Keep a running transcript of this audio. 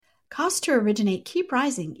costs to originate keep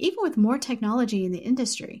rising even with more technology in the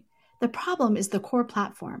industry. The problem is the core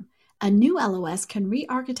platform. A new LOS can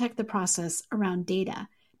re-architect the process around data,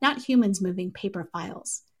 not humans moving paper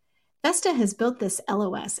files. Vesta has built this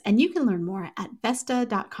LOS, and you can learn more at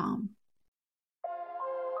Vesta.com.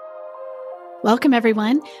 Welcome,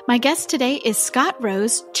 everyone. My guest today is Scot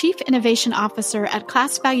Rose, Chief Innovation Officer at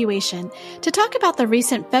Class Valuation, to talk about the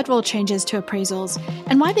recent federal changes to appraisals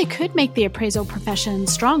and why they could make the appraisal profession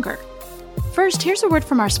stronger. First, here's a word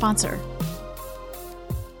from our sponsor.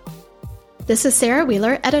 This is Sarah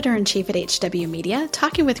Wheeler, Editor-in-Chief at HW Media,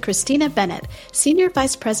 talking with Christina Bennett, Senior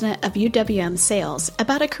Vice President of UWM Sales,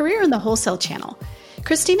 about a career in the wholesale channel.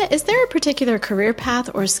 Christina, is there a particular career path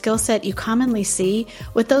or skill set you commonly see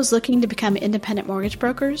with those looking to become independent mortgage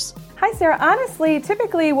brokers? Hi, Sarah. Honestly,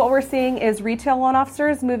 typically what we're seeing is retail loan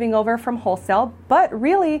officers moving over from wholesale, but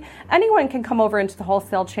really anyone can come over into the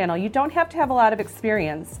wholesale channel. You don't have to have a lot of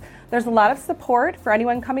experience. There's a lot of support for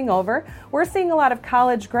anyone coming over. We're seeing a lot of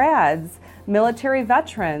college grads, military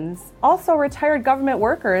veterans, also retired government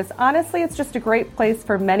workers. Honestly, it's just a great place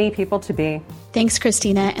for many people to be. Thanks,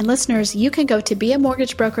 Christina. And listeners, you can go to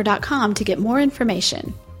beamortgagebroker.com to get more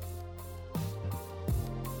information.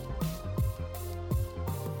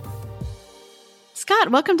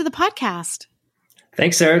 Scot, welcome to the podcast.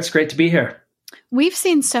 Thanks, Sarah. It's great to be here. We've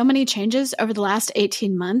seen so many changes over the last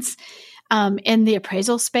 18 months. In the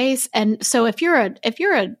appraisal space. And so if you're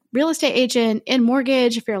a real estate agent in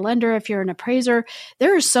mortgage, if you're a lender, if you're an appraiser,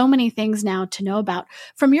 there are so many things now to know about.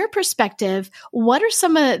 From your perspective, what are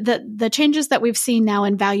some of the changes that we've seen now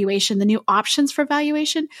in valuation, the new options for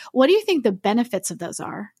valuation? What do you think the benefits of those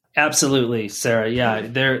are? Absolutely, Sarah. Yeah,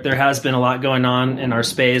 there has been a lot going on in our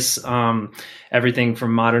space. Everything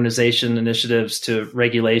from modernization initiatives to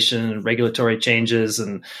regulation and regulatory changes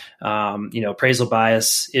and, appraisal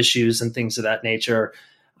bias issues and things of that nature.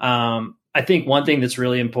 I think one thing that's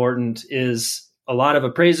really important is a lot of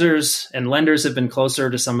appraisers and lenders have been closer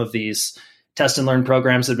to some of these test and learn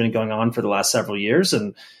programs that have been going on for the last several years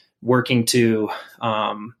and working to,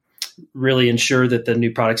 really ensure that the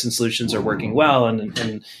new products and solutions are working well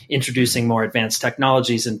and introducing more advanced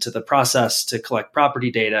technologies into the process to collect property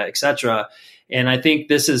data, et cetera. And I think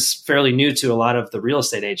this is fairly new to a lot of the real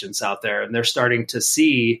estate agents out there. And they're starting to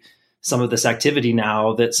see some of this activity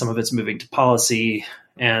now that some of it's moving to policy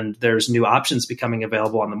and there's new options becoming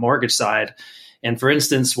available on the mortgage side. And for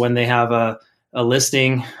instance, when they have a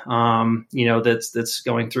listing, that's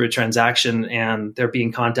going through a transaction and they're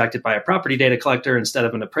being contacted by a property data collector instead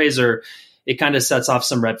of an appraiser, it kind of sets off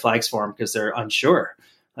some red flags for them because they're unsure.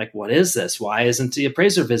 Like, what is this? Why isn't the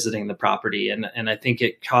appraiser visiting the property? And I think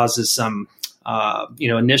it causes some,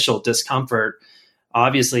 initial discomfort,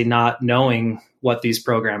 obviously not knowing what these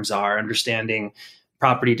programs are, understanding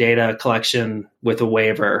property data collection with a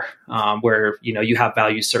waiver, where you have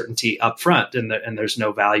value certainty up front, and there's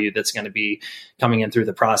no value that's going to be coming in through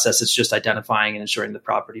the process. It's just identifying and ensuring the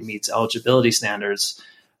property meets eligibility standards,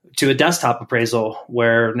 to a desktop appraisal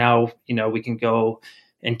where now we can go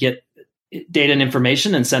and get data and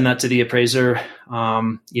information and send that to the appraiser,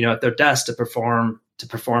 at their desk to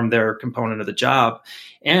perform their component of the job,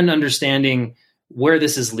 and understanding where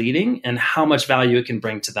this is leading and how much value it can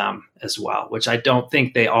bring to them as well, which I don't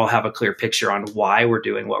think they all have a clear picture on why we're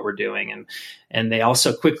doing what we're doing. And they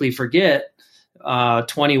also quickly forget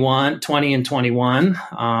 20 and 21,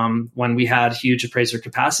 when we had huge appraiser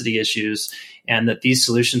capacity issues, and that these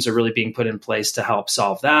solutions are really being put in place to help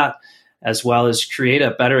solve that, as well as create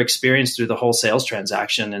a better experience through the whole sales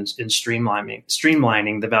transaction and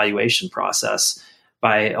streamlining the valuation process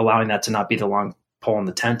by allowing that to not be the long pole in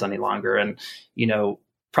the tent any longer. And,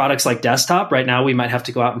 products like desktop right now, we might have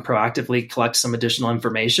to go out and proactively collect some additional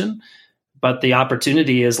information, but the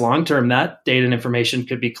opportunity is long-term that data and information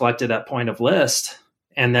could be collected at point of list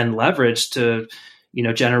and then leveraged to,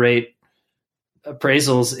 generate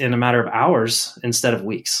appraisals in a matter of hours instead of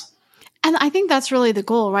weeks. And I think that's really the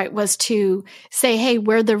goal, right? Was to say, hey,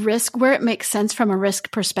 where it makes sense from a risk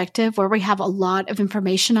perspective, where we have a lot of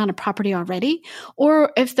information on a property already,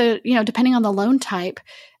 or if depending on the loan type,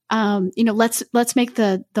 let's make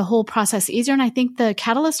the whole process easier. And I think the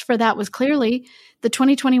catalyst for that was clearly the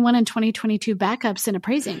 2021 and 2022 backups in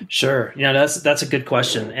appraising. Sure. That's a good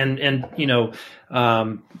question. And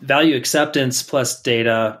value acceptance plus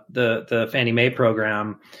data, the Fannie Mae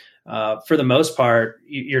program, for the most part,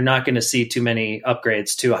 you're not going to see too many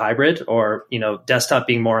upgrades to a hybrid or, desktop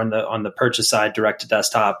being more on the purchase side, direct to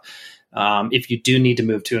desktop. If you do need to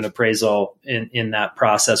move to an appraisal in that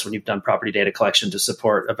process, when you've done property data collection to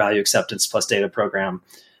support a value acceptance plus data program,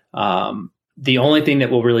 The only thing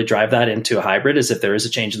that will really drive that into a hybrid is if there is a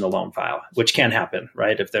change in the loan file, which can happen,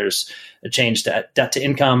 right? If there's a change to debt to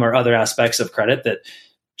income or other aspects of credit that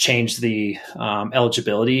change the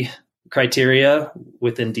eligibility criteria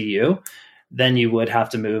within DU, then you would have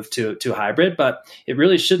to move to a hybrid. But it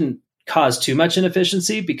really shouldn't cause too much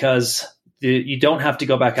inefficiency because you don't have to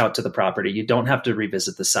go back out to the property. You don't have to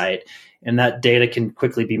revisit the site. And that data can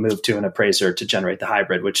quickly be moved to an appraiser to generate the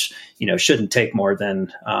hybrid, which, shouldn't take more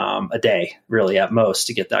than a day, really, at most,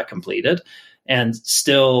 to get that completed. And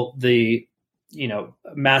still the,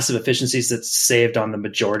 massive efficiencies that's saved on the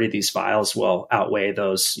majority of these files will outweigh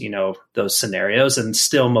those scenarios, and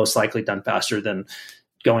still most likely done faster than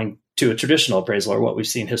going to a traditional appraisal, or what we've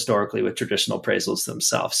seen historically with traditional appraisals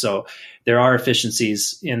themselves. So there are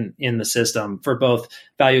efficiencies in the system for both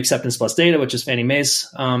value acceptance plus data, which is Fannie Mae's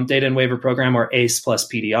data and waiver program, or ACE plus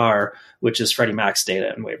PDR, which is Freddie Mac's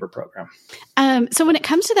data and waiver program. So when it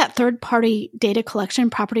comes to that third-party data collection,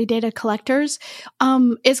 property data collectors,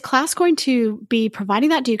 is Class going to be providing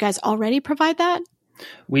that? Do you guys already provide that?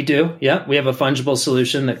 We do, yeah. We have a fungible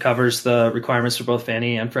solution that covers the requirements for both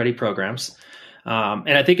Fannie and Freddie programs. And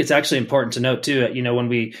I think it's actually important to note too,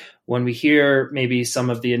 when we hear maybe some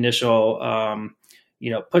of the initial,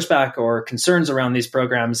 pushback or concerns around these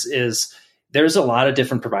programs, is there's a lot of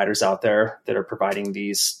different providers out there that are providing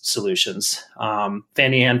these solutions.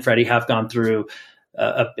 Fannie and Freddie have gone through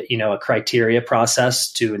a criteria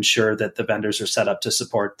process to ensure that the vendors are set up to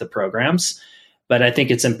support the programs. But I think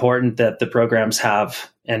it's important that the programs have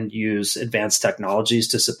and use advanced technologies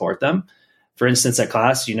to support them. For instance, at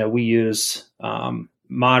Class, we use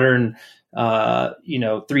modern,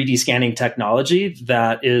 3D scanning technology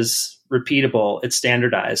that is repeatable. It's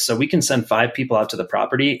standardized. So we can send 5 people out to the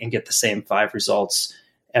property and get the same 5 results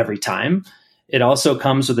every time. It also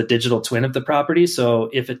comes with a digital twin of the property. So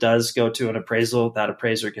if it does go to an appraisal, that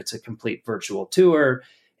appraiser gets a complete virtual tour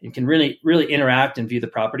and can really, really interact and view the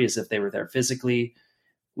property as if they were there physically.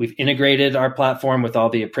 We've integrated our platform with all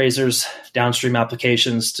the appraisers' downstream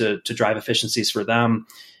applications to drive efficiencies for them.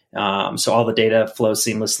 So all the data flows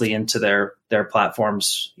seamlessly into their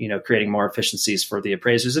platforms, creating more efficiencies for the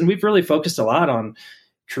appraisers. And we've really focused a lot on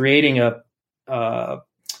creating a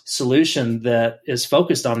solution that is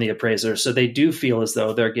focused on the appraiser, so they do feel as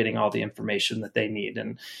though they're getting all the information that they need.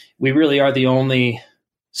 And we really are the only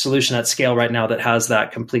solution at scale right now that has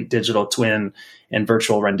that complete digital twin and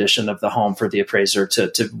virtual rendition of the home for the appraiser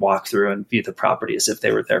to walk through and view the property as if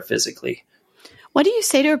they were there physically. What do you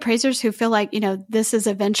say to appraisers who feel like, this is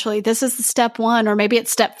the step 1, or maybe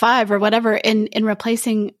it's step 5 or whatever in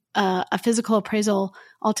replacing a physical appraisal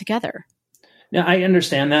altogether? Now, I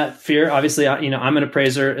understand that fear. Obviously, I'm an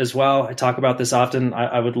appraiser as well. I talk about this often.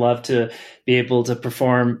 I would love to be able to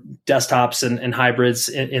perform desktops and hybrids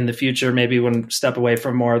in the future, maybe when step away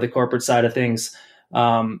from more of the corporate side of things.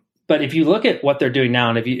 But if you look at what they're doing now,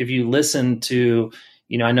 and if you listen to,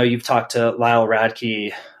 I know you've talked to Lyle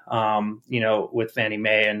Radke, with Fannie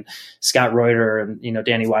Mae, and Scott Reuter, and,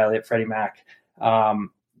 Danny Wiley at Freddie Mac. A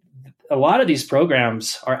lot of these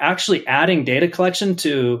programs are actually adding data collection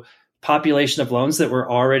to population of loans that were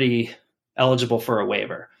already eligible for a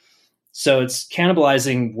waiver. So it's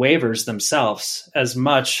cannibalizing waivers themselves as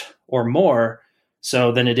much or more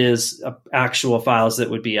so than it is actual files that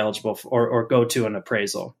would be eligible for, or go to an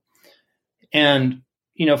appraisal. And,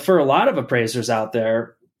 for a lot of appraisers out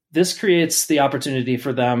there, this creates the opportunity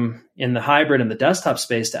for them in the hybrid and the desktop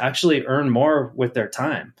space to actually earn more with their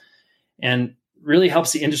time, and really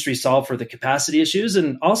helps the industry solve for the capacity issues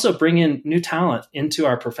and also bring in new talent into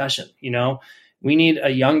our profession. We need a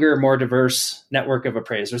younger, more diverse network of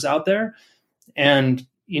appraisers out there. And,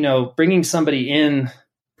 bringing somebody in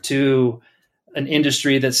to an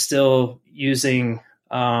industry that's still using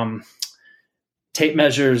tape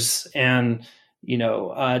measures and,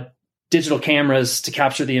 digital cameras to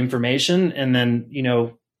capture the information and then,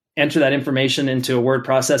 enter that information into a word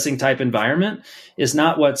processing type environment is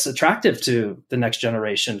not what's attractive to the next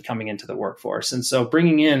generation coming into the workforce. And so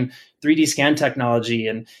bringing in 3D scan technology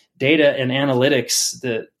and data and analytics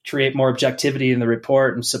that create more objectivity in the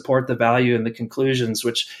report and support the value and the conclusions,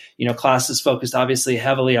 which, Class is focused obviously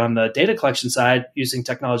heavily on the data collection side using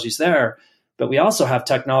technologies there. But we also have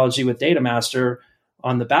technology with Data Master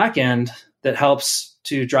on the back end that helps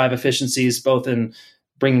to drive efficiencies both in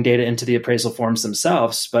bringing data into the appraisal forms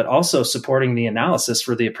themselves, but also supporting the analysis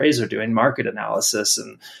for the appraiser, doing market analysis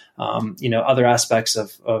and other aspects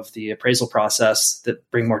of the appraisal process that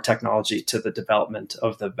bring more technology to the development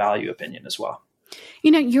of the value opinion as well.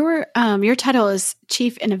 Your title is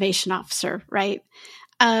Chief Innovation Officer, right?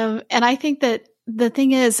 And I think that the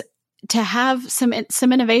thing is, to have some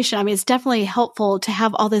innovation. I mean, it's definitely helpful to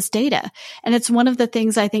have all this data. And it's one of the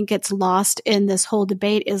things I think gets lost in this whole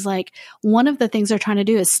debate is like one of the things they're trying to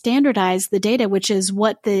do is standardize the data, which is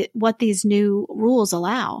what these new rules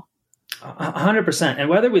allow. 100%. And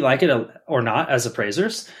whether we like it or not as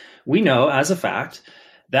appraisers, we know as a fact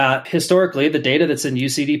that historically the data that's in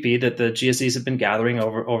UCDP that the GSEs have been gathering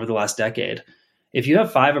over the last decade, if you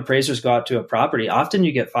have 5 appraisers go out to a property, often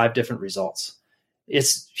you get 5 different results.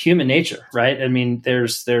 It's human nature, right? I mean,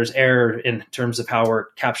 there's error in terms of how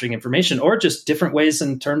we're capturing information or just different ways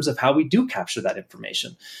in terms of how we do capture that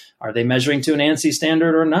information. Are they measuring to an ANSI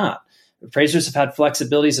standard or not? Appraisers have had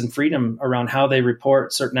flexibilities and freedom around how they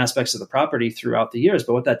report certain aspects of the property throughout the years.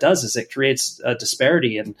 But what that does is it creates a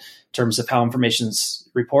disparity in terms of how information is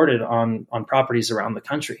reported on properties around the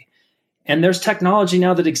country. And there's technology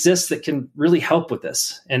now that exists that can really help with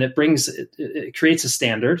this. And it creates a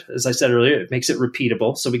standard. As I said earlier, it makes it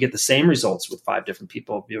repeatable. So we get the same results with 5 different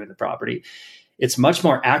people viewing the property. It's much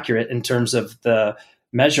more accurate in terms of the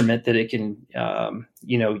measurement that it can,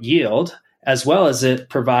 yield, as well as it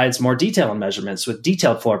provides more detail in measurements with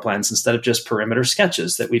detailed floor plans instead of just perimeter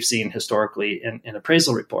sketches that we've seen historically in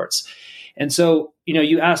appraisal reports. And so,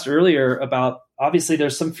 you asked earlier about, obviously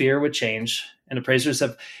there's some fear with change, and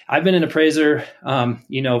I've been an appraiser,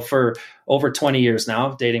 for over 20 years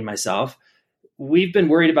now, dating myself. We've been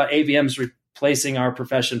worried about AVMs replacing our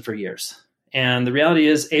profession for years. And the reality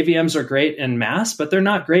is AVMs are great in mass, but they're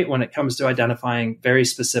not great when it comes to identifying very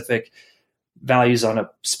specific values on a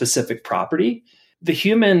specific property. The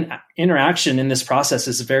human interaction in this process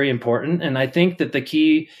is very important. And I think that the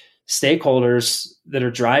key stakeholders that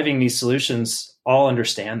are driving these solutions all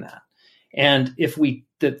understand that. And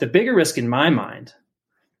the bigger risk in my mind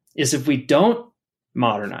is if we don't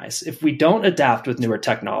modernize, if we don't adapt with newer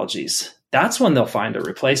technologies, that's when they'll find a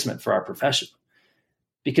replacement for our profession.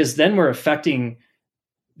 Because then we're affecting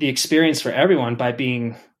the experience for everyone by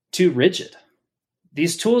being too rigid.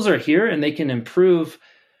 These tools are here and they can improve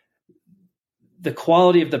the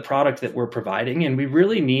quality of the product that we're providing. And we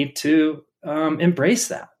really need to embrace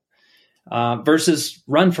that versus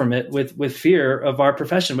run from it with fear of our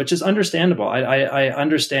profession, which is understandable. I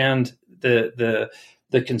understand the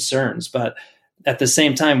concerns, but at the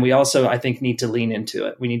same time, we also, I think, need to lean into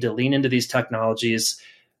it. We need to lean into these technologies.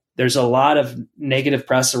 There's a lot of negative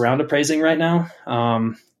press around appraising right now,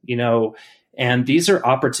 and these are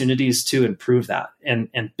opportunities to improve that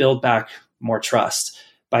and build back more trust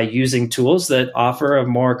by using tools that offer a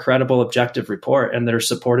more credible, objective report and that are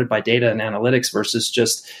supported by data and analytics versus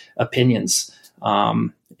just opinions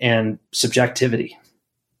and subjectivity.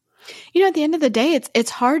 At the end of the day, it's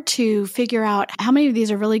hard to figure out how many of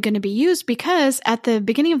these are really going to be used because at the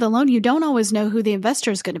beginning of the loan, you don't always know who the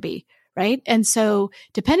investor is going to be, right? And so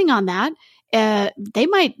depending on that, they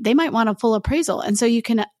might want a full appraisal. And so you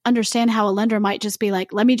can understand how a lender might just be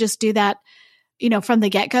like, let me just do that, from the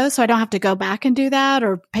get-go, so I don't have to go back and do that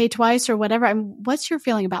or pay twice or whatever. I mean, what's your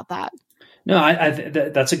feeling about that? No,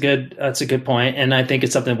 that's a good point, and I think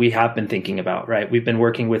it's something we have been thinking about. Right, we've been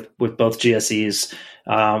working with both GSEs.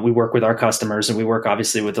 We work with our customers, and we work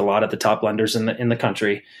obviously with a lot of the top lenders in the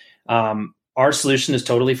country. Our solution is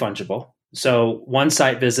totally fungible. So one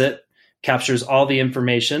site visit captures all the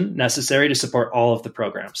information necessary to support all of the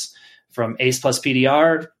programs, from ACE plus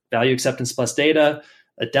PDR, value acceptance plus data,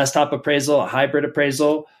 a desktop appraisal, a hybrid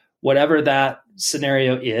appraisal, whatever that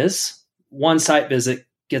scenario is. One site visit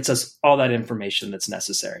gets us all that information that's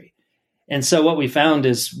necessary. And so what we found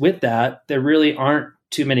is with that, there really aren't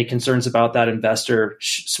too many concerns about that investor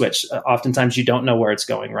switch. Oftentimes you don't know where it's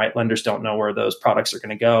going, right? Lenders don't know where those products are going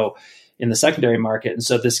to go in the secondary market. And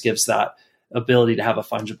so this gives that ability to have a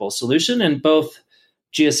fungible solution. And both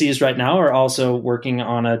GSEs right now are also working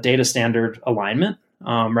on a data standard alignment.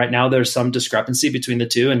 Right now, there's some discrepancy between the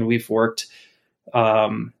two, and we've worked,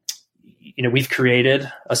 we've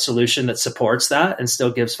created a solution that supports that and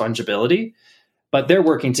still gives fungibility. But they're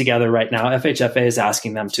working together right now. FHFA is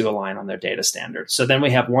asking them to align on their data standard. So then we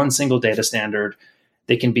have one single data standard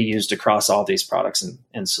that can be used across all these products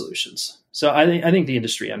and solutions. So I think the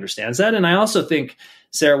industry understands that. And I also think,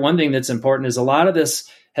 Sarah, one thing that's important is a lot of this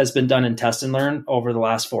has been done in test and learn over the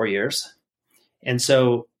last 4 years. And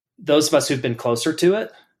so those of us who've been closer to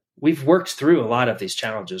it, we've worked through a lot of these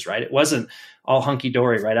challenges, right? It wasn't all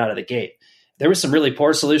hunky-dory right out of the gate. There were some really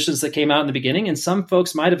poor solutions that came out in the beginning, and some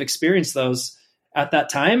folks might have experienced those at that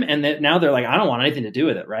time. And that now they're like, I don't want anything to do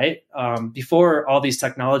with it, right? Before all these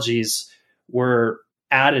technologies were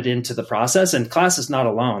added into the process, and Class is not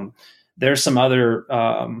alone. There's some other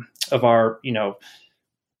of our,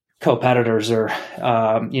 competitors or,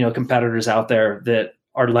 competitors out there that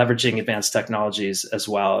are leveraging advanced technologies as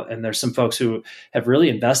well. And there's some folks who have really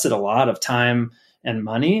invested a lot of time and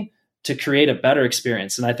money to create a better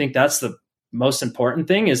experience. And I think that's the most important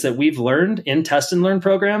thing, is that we've learned in test and learn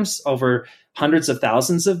programs over hundreds of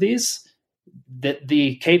thousands of these, that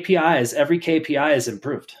the KPIs, every KPI is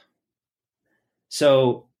improved.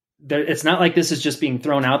 So it's not like this is just being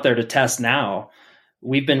thrown out there to test now.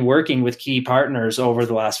 We've been working with key partners over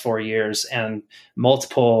the last 4 years and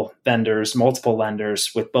multiple vendors, multiple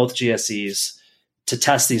lenders with both GSEs to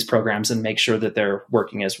test these programs and make sure that they're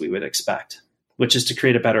working as we would expect, which is to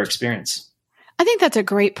create a better experience. I think that's a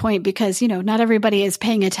great point because, not everybody is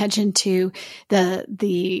paying attention to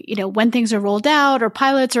the when things are rolled out or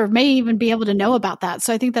pilots, or may even be able to know about that.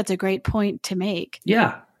 So I think that's a great point to make.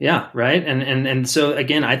 Yeah. Right. And so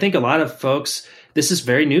again, I think a lot of folks, this is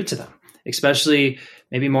very new to them, especially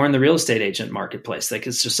maybe more in the real estate agent marketplace. Like,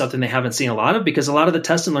 it's just something they haven't seen a lot of, because a lot of the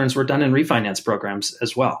test and learns were done in refinance programs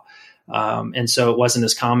as well. And so it wasn't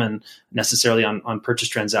as common necessarily on purchase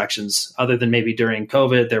transactions, other than maybe during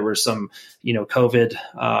COVID. There were some, COVID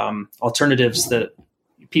alternatives that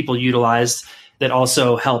people utilized that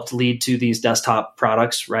also helped lead to these desktop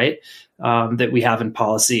products, right? That we have in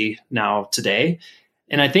policy now today.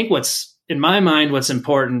 And I think in my mind, what's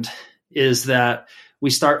important is that we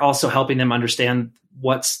start also helping them understand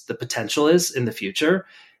what's the potential is in the future.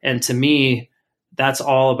 And to me, that's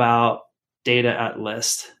all about data at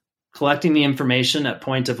list, collecting the information at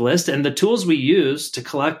point of list. And the tools we use to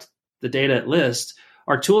collect the data at list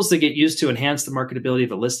are tools that get used to enhance the marketability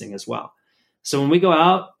of a listing as well. So when we go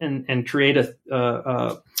out and create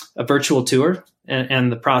a virtual tour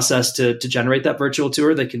and the process to generate that virtual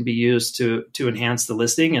tour that can be used to enhance the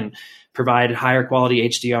listing and provide higher quality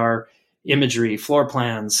HDR imagery, floor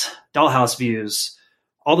plans, dollhouse views,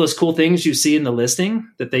 all those cool things you see in the listing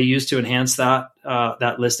that they use to enhance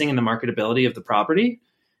that listing and the marketability of the property.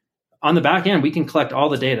 On the back end, we can collect all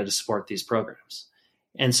the data to support these programs.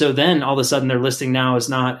 And so then all of a sudden their listing now is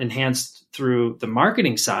not enhanced through the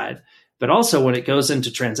marketing side, but also when it goes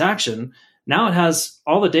into transaction, now it has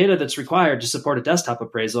all the data that's required to support a desktop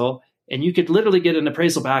appraisal. And you could literally get an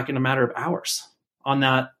appraisal back in a matter of hours on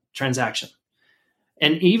that transaction.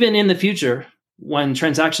 And even in the future, when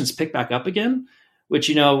transactions pick back up again, which,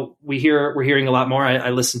 we're hearing a lot more. I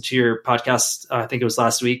listened to your podcast, I think it was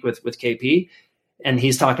last week with KP, and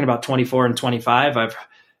he's talking about 24 and 25. I've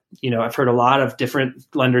heard a lot of different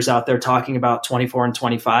lenders out there talking about 24 and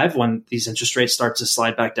 25 when these interest rates start to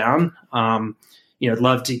slide back down. I'd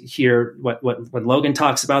love to hear when Logan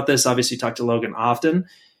talks about this. Obviously, talk to Logan often.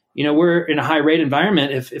 We're in a high rate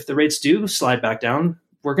environment. If the rates do slide back down,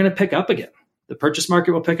 we're going to pick up again. The purchase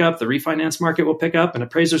market will pick up, the refinance market will pick up, and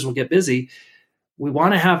appraisers will get busy. We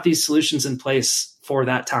want to have these solutions in place for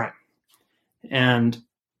that time. And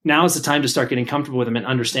now is the time to start getting comfortable with them and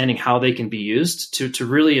understanding how they can be used to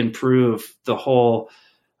really improve the whole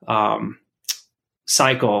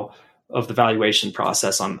cycle of the valuation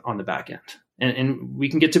process on the back end. And we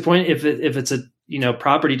can get to a point if it's a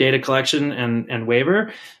property data collection and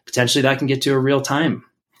waiver, potentially that can get to a real time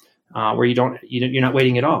where you're not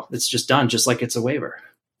waiting at all. It's just done, just like it's a waiver.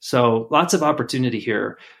 So lots of opportunity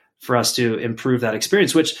here for us to improve that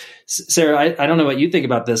experience. Which, Sarah, I don't know what you think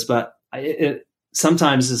about this, but it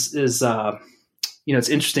sometimes is it's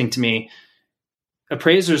interesting to me.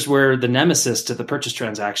 Appraisers were the nemesis to the purchase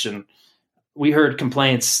transaction. We heard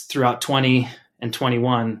complaints throughout 20 and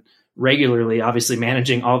 21 regularly, obviously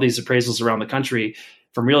managing all these appraisals around the country,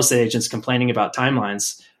 from real estate agents complaining about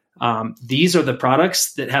timelines. These are the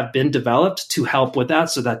products that have been developed to help with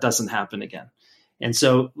that, so that doesn't happen again. And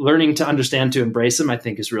so learning to understand, to embrace them, I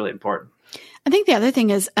think is really important. I think the other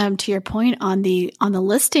thing is, to your point on the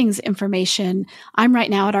listings information, I'm right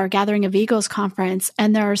now at our Gathering of Eagles conference,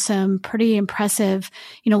 and there are some pretty impressive,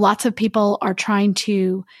 lots of people are trying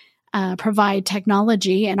to provide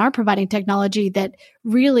technology and are providing technology that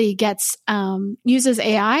really uses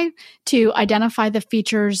AI to identify the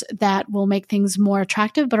features that will make things more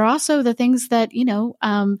attractive, but are also the things that,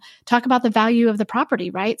 talk about the value of the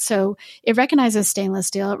property, right? So it recognizes stainless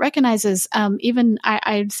steel. It recognizes,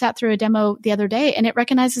 I sat through a demo the other day, and it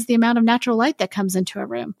recognizes the amount of natural light that comes into a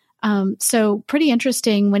room. So pretty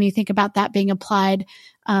interesting when you think about that being applied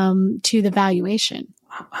to the valuation.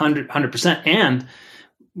 100%. And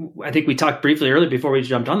I think we talked briefly earlier before we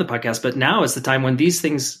jumped on the podcast, but now is the time when these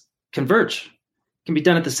things converge. It can be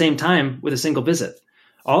done at the same time with a single visit.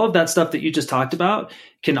 All of that stuff that you just talked about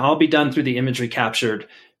can all be done through the imagery captured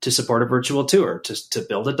to support a virtual tour, to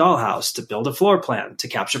build a dollhouse, to build a floor plan, to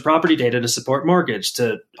capture property data to support mortgage,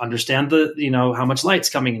 to understand how much light's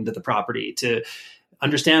coming into the property, to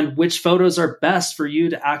understand which photos are best for you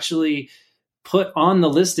to actually put on the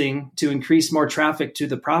listing to increase more traffic to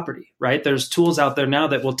the property, right? There's tools out there now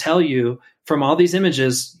that will tell you from all these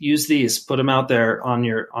images, use these, put them out there on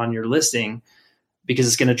your listing, because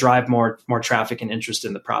it's going to drive more traffic and interest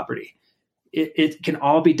in the property. It can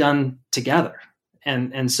all be done together.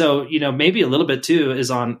 And so, maybe a little bit too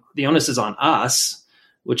the onus is on us,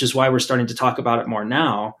 which is why we're starting to talk about it more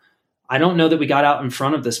now. I don't know that we got out in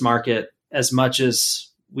front of this market as much as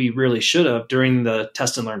we really should have during the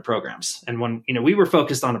test and learn programs. And when, we were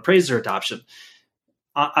focused on appraiser adoption,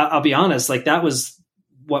 I'll be honest, like that was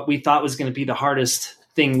what we thought was going to be the hardest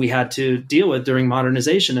thing we had to deal with during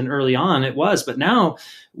modernization. And early on it was, but now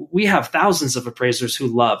we have thousands of appraisers who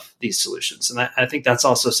love these solutions. And I think that's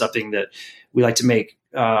also something that we like to make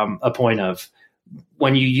a point of.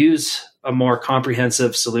 When you use a more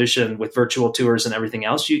comprehensive solution with virtual tours and everything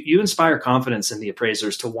else, you inspire confidence in the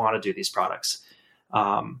appraisers to want to do these products.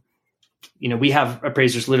 We have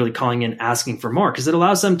appraisers literally calling in, asking for more, because it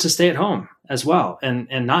allows them to stay at home as well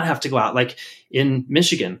and not have to go out. Like in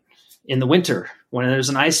Michigan in the winter, when there's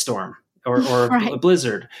an ice storm or right. a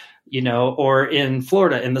blizzard, or in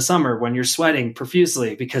Florida in the summer when you're sweating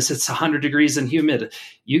profusely because it's 100 degrees and humid,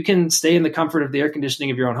 you can stay in the comfort of the air conditioning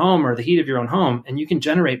of your own home or the heat of your own home, and you can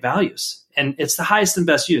generate values. And it's the highest and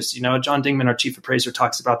best use. John Dingman, our chief appraiser,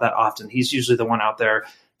 talks about that often. He's usually the one out there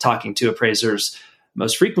talking to appraisers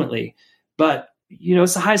most frequently. But,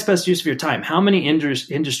 it's the highest, best use of your time. How many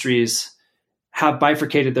industries have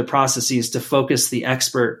bifurcated their processes to focus the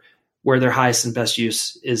expert where their highest and best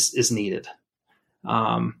use is needed?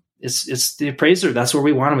 It's the appraiser. That's where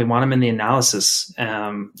we want them. We want them in the analysis. We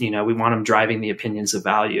want them driving the opinions of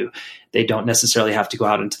value. They don't necessarily have to go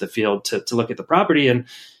out into the field to look at the property. And,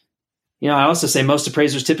 I also say most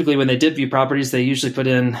appraisers, typically when they did view properties, they usually put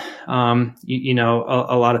in, a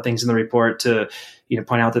lot of things in the report to,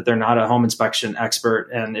 point out that they're not a home inspection expert.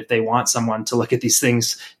 And if they want someone to look at these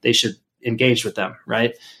things, they should engage with them,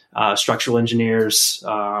 right? Structural engineers,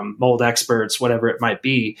 mold experts, whatever it might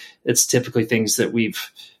be. It's typically things that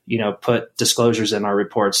we've, put disclosures in our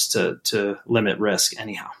reports to limit risk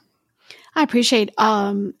anyhow. I appreciate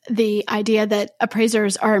the idea that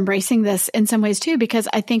appraisers are embracing this in some ways too, because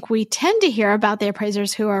I think we tend to hear about the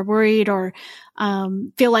appraisers who are worried or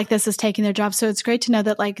feel like this is taking their job. So it's great to know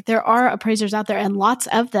that there are appraisers out there, and lots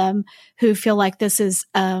of them, who feel like this is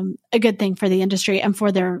a good thing for the industry and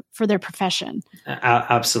for their profession.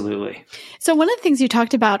 Absolutely. So one of the things you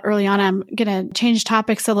talked about early on, I'm going to change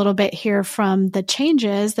topics a little bit here from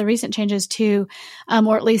the recent changes to,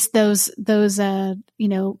 or at least those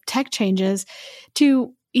tech changes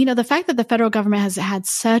to, the fact that the federal government has had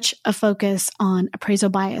such a focus on appraisal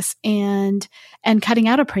bias and cutting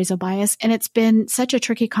out appraisal bias. And it's been such a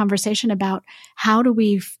tricky conversation about how do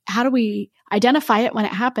we identify it when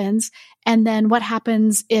it happens, and then what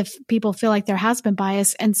happens if people feel like there has been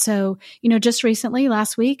bias. And so, just recently,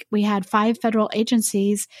 last week, we had 5 federal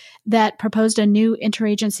agencies that proposed a new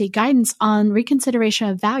interagency guidance on reconsideration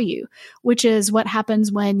of value, which is what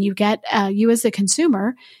happens when you get, you as the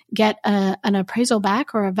consumer get an appraisal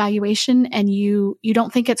back or a valuation, and you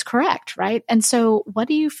don't think it's correct, right? And so what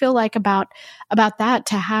do you feel like about that,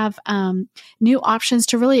 to have new options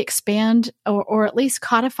to really expand or at least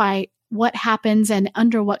codify what happens and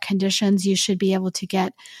under what conditions you should be able to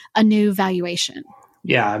get a new valuation?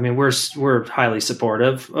 Yeah, I mean, we're highly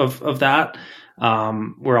supportive of that.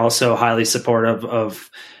 We're also highly supportive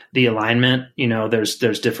of the alignment.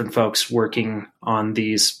 There's different folks working on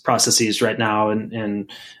these processes right now,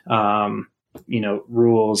 and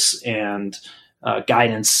rules and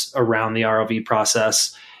guidance around the ROV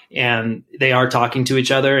process. And they are talking to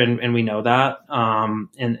each other, and we know that.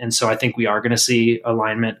 And so I think we are going to see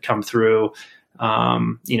alignment come through, with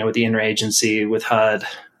the interagency, with HUD,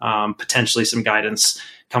 potentially some guidance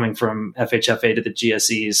coming from FHFA to the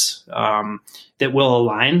GSEs that will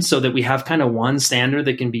align so that we have kind of one standard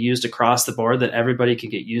that can be used across the board that everybody can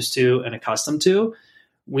get used to and accustomed to.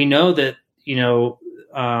 We know that,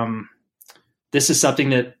 this is something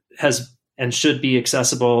that has and should be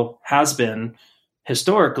accessible, has been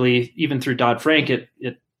historically, even through Dodd-Frank, it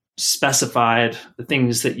specified the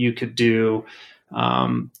things that you could do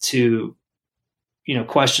to,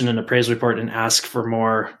 question an appraisal report and ask for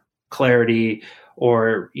more clarity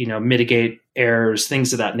or, mitigate errors,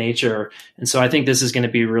 things of that nature. And so I think this is going to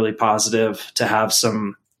be really positive to have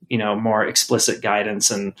some, more explicit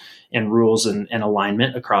guidance and rules and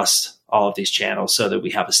alignment across all of these channels so that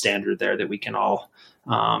we have a standard there that we can all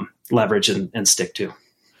leverage and stick to.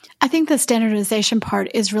 I think the standardization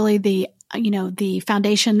part is really the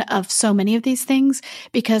foundation of so many of these things,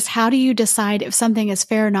 because how do you decide if something is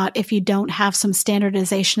fair or not if you don't have some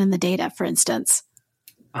standardization in the data, for instance?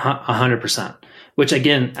 100%. Which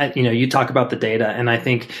again, you talk about the data, and I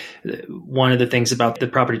think one of the things about the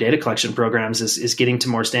property data collection programs is getting to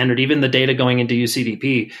more standard. Even the data going into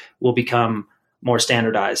UCDP will become more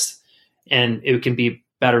standardized, and it can be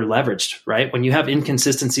better leveraged, right? When you have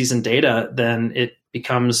inconsistencies in data, then it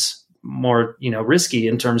becomes more, risky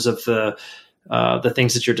in terms of the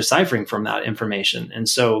things that you're deciphering from that information. And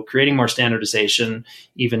so creating more standardization,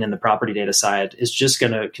 even in the property data side, is just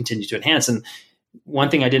going to continue to enhance. And one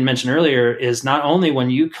thing I didn't mention earlier is not only when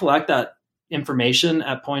you collect that information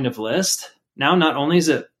at point of list, now not only is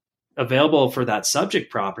it available for that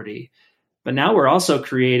subject property, but now we're also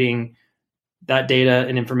creating that data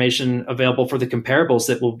and information available for the comparables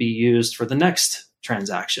that will be used for the next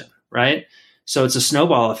transaction, right? So it's a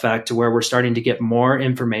snowball effect to where we're starting to get more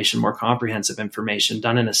information, more comprehensive information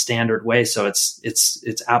done in a standard way. So it's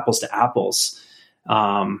apples to apples,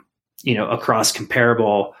 across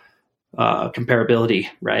comparability,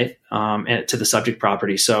 right? And to the subject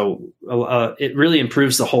property. So it really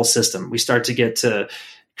improves the whole system. We start to get to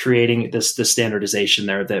creating this standardization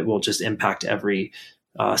there that will just impact every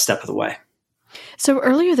step of the way. So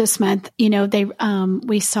earlier this month,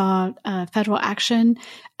 we saw federal action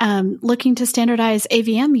looking to standardize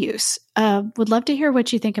AVM use. Would love to hear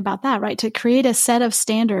what you think about that, right? To create a set of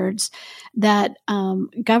standards that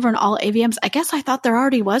govern all AVMs. I guess I thought there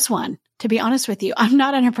already was one, to be honest with you. I'm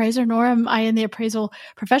not an appraiser, nor am I in the appraisal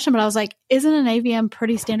profession, but I was like, isn't an AVM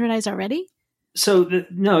pretty standardized already? So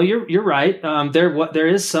no, you're right. There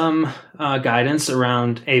is some guidance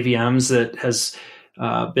around AVMs that has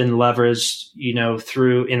been leveraged,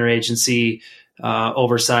 through interagency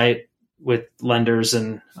oversight with lenders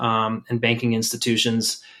and banking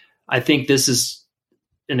institutions. I think this is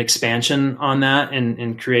an expansion on that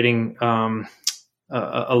and creating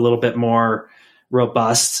a little bit more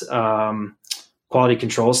robust quality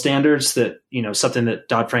control standards that, something that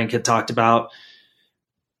Dodd-Frank had talked about.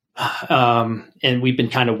 And we've been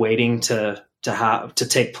kind of waiting to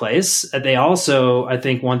take place. They also, I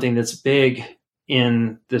think one thing that's big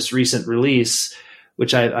in this recent release,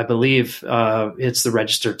 which I believe hits the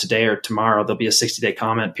register today or tomorrow, there'll be a 60-day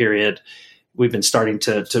comment period. We've been starting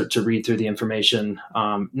to read through the information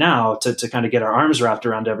now to kind of get our arms wrapped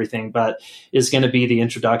around everything, but is going to be the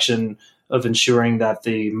introduction of ensuring that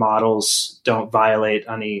the models don't violate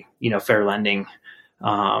any, fair lending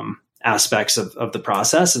aspects of the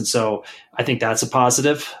process. And so I think that's a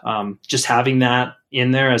positive. Just having that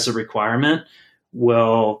in there as a requirement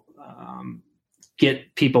will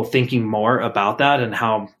get people thinking more about that and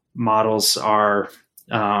how models are,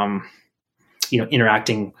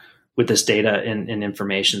 interacting with this data and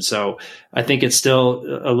information. So I think it's still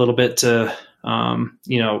a little bit to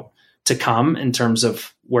come in terms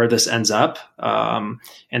of where this ends up. And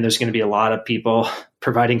there's going to be a lot of people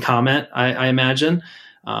providing comment, I imagine.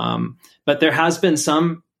 But there has been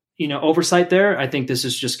some, oversight there. I think this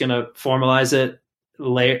is just going to formalize it,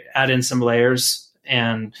 add in some layers,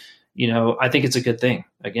 and I think it's a good thing.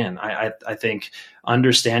 Again, I think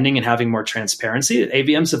understanding and having more transparency.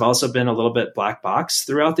 AVMs have also been a little bit black box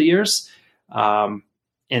throughout the years.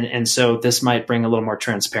 And so this might bring a little more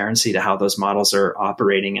transparency to how those models are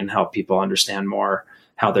operating and help people understand more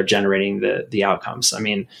how they're generating the outcomes. I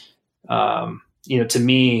mean, to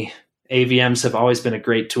me, AVMs have always been a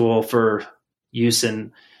great tool for use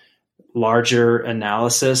in larger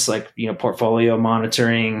analysis, like, portfolio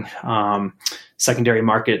monitoring, secondary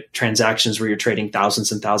market transactions where you're trading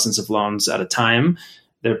thousands and thousands of loans at a time.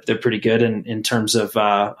 They're pretty good in terms of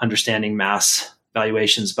understanding mass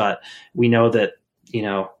valuations, but we know that,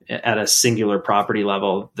 at a singular property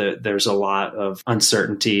level, there's a lot of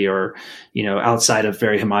uncertainty, or, outside of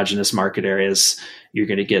very homogeneous market areas, you're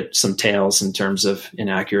going to get some tails in terms of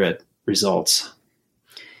inaccurate results.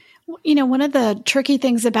 One of the tricky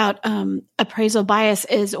things about appraisal bias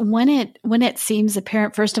is when it seems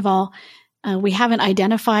apparent. First of all, we haven't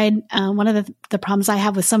identified one of the problems I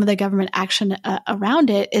have with some of the government action around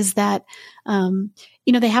it is that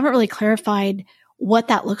they haven't really clarified what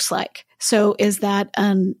that looks like. So is that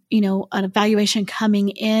an evaluation coming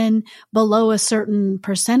in below a certain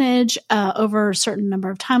percentage over a certain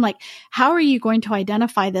number of time? Like, how are you going to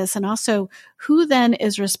identify this? And also, who then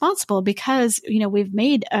is responsible? Because, we've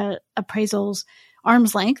made appraisals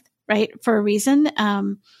arm's length, right, for a reason.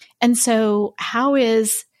 And so how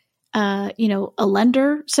is, a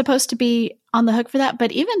lender supposed to be on the hook for that?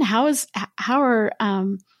 But even how are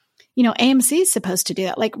AMC is supposed to do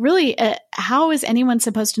that? Like, really, how is anyone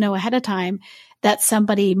supposed to know ahead of time that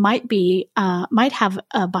somebody might have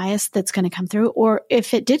a bias that's going to come through, or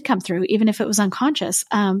if it did come through, even if it was unconscious?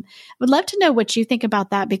 I would love to know what you think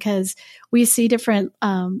about that, because we see different,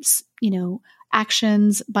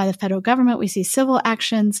 actions by the federal government. We see civil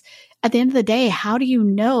actions. At the end of the day, how do you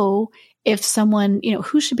know if someone,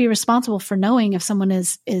 who should be responsible for knowing if someone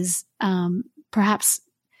is perhaps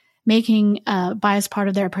making bias part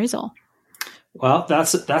of their appraisal? Well,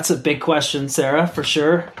 that's a big question, Sarah, for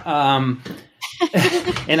sure.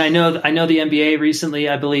 And I know the NBA recently,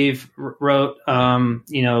 I believe, wrote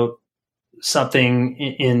something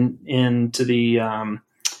into the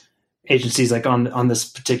agencies like on this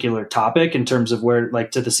particular topic in terms of where,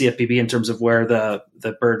 like, to the CFPB in terms of where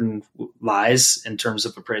the burden lies in terms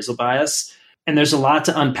of appraisal bias. And there's a lot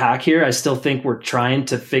to unpack here. I still think we're trying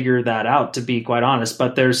to figure that out, to be quite honest,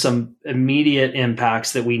 but there's some immediate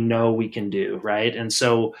impacts that we know we can do, right? And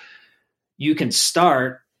so you can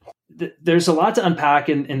start, there's a lot to unpack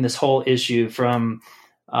in this whole issue, from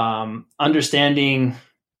understanding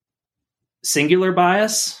singular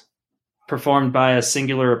bias performed by a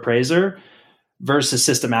singular appraiser versus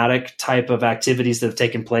systematic type of activities that have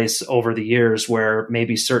taken place over the years, where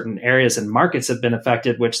maybe certain areas and markets have been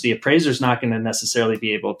affected, which the appraiser is not going to necessarily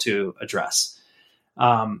be able to address.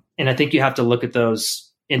 And I think you have to look at those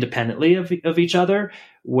independently of each other.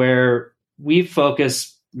 Where we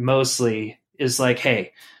focus mostly is like,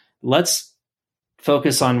 hey, let's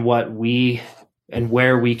focus on what we and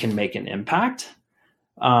where we can make an impact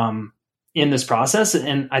in this process.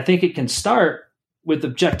 And I think it can start with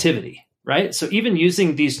objectivity. Right. So even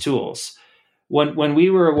using these tools, when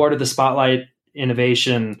we were awarded the Spotlight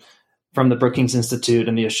Innovation from the Brookings Institute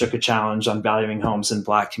and the Ashoka Challenge on valuing homes in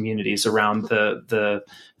Black communities around the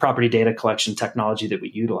property data collection technology that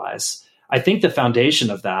we utilize, I think the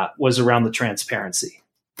foundation of that was around the transparency.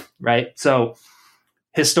 Right. So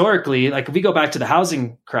historically, like if we go back to the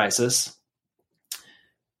housing crisis,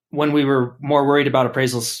 when we were more worried about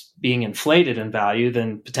appraisals being inflated in value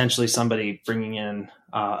than potentially somebody bringing in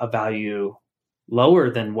a value lower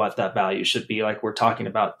than what that value should be, like we're talking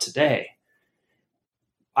about today.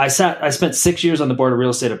 I spent 6 years on the board of real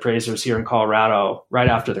estate appraisers here in Colorado right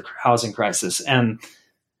after the housing crisis. And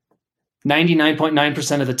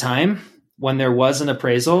 99.9% of the time, when there was an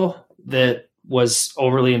appraisal that was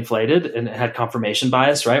overly inflated and it had confirmation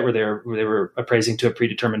bias, right, where they were appraising to a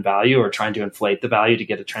predetermined value or trying to inflate the value to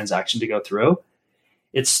get a transaction to go through,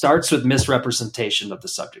 it starts with misrepresentation of the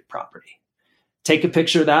subject property. Take a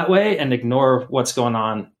picture that way and ignore what's going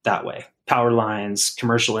on that way. Power lines,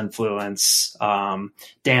 commercial influence,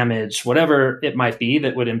 damage, whatever it might be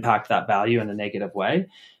that would impact that value in a negative way.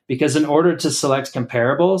 Because in order to select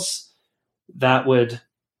comparables that would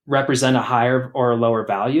represent a higher or a lower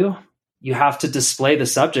value, you have to display the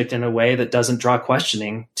subject in a way that doesn't draw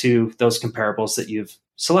questioning to those comparables that you've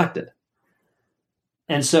selected.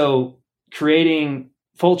 And so creating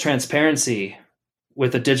full transparency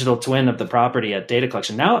with a digital twin of the property at data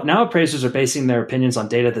collection. Now appraisers are basing their opinions on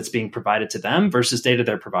data that's being provided to them versus data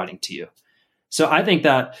they're providing to you. So I think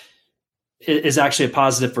that is actually a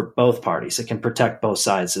positive for both parties. It can protect both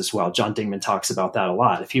sides as well. John Dingman talks about that a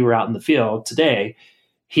lot. If he were out in the field today,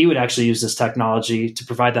 he would actually use this technology to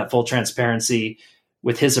provide that full transparency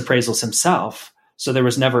with his appraisals himself. So there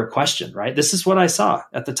was never a question, right? This is what I saw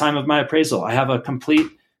at the time of my appraisal. I have a complete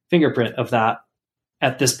fingerprint of that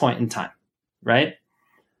at this point in time, right?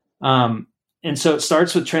 And so it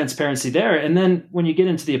starts with transparency there. And then when you get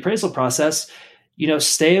into the appraisal process,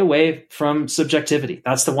 stay away from subjectivity.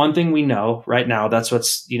 That's the one thing we know right now. That's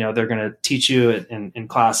what's, they're going to teach you in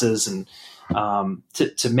classes, and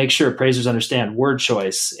to make sure appraisers understand word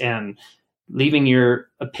choice and leaving your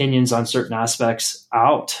opinions on certain aspects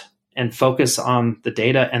out and focus on the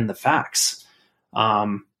data and the facts,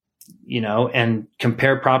 and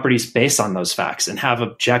compare properties based on those facts and have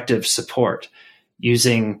objective support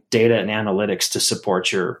using data and analytics to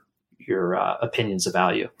support your opinions of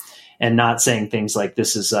value, and not saying things like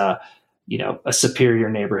this is a superior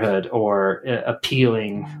neighborhood or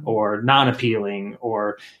appealing or non-appealing,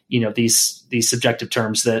 or, these subjective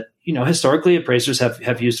terms that, historically appraisers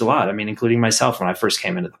have used a lot. I mean, including myself, when I first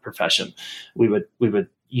came into the profession, we would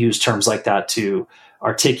use terms like that to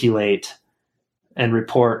articulate and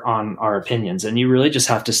report on our opinions. And you really just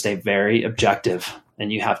have to stay very objective,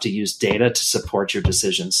 and you have to use data to support your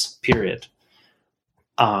decisions, period.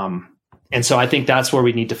 And so I think that's where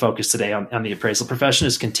we need to focus today on the appraisal profession,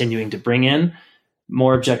 is continuing to bring in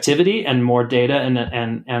more objectivity and more data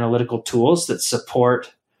and analytical tools that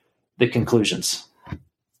support the conclusions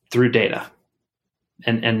through data,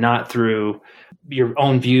 and not through your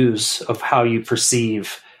own views of how you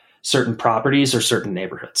perceive certain properties or certain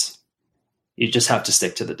neighborhoods. You just have to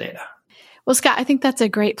stick to the data. Well, Scott, I think that's a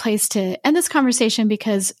great place to end this conversation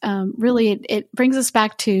because really it brings us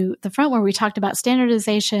back to the front where we talked about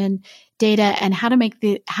standardization, data, and how to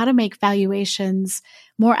make valuations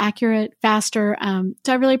more accurate, faster.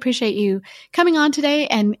 So I really appreciate you coming on today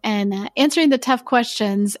and answering the tough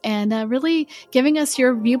questions and really giving us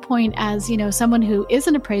your viewpoint as someone who is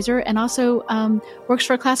an appraiser and also works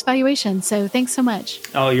for class valuation. So thanks so much.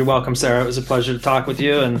 Oh, you're welcome, Sarah. It was a pleasure to talk with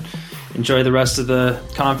you, and enjoy the rest of the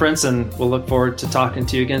conference, and we'll look forward to talking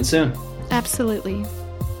to you again soon. Absolutely.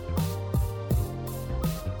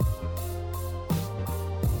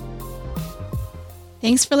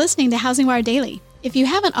 Thanks for listening to Housing Wire Daily. If you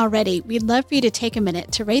haven't already, we'd love for you to take a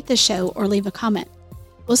minute to rate the show or leave a comment.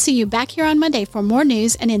 We'll see you back here on Monday for more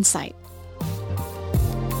news and insight.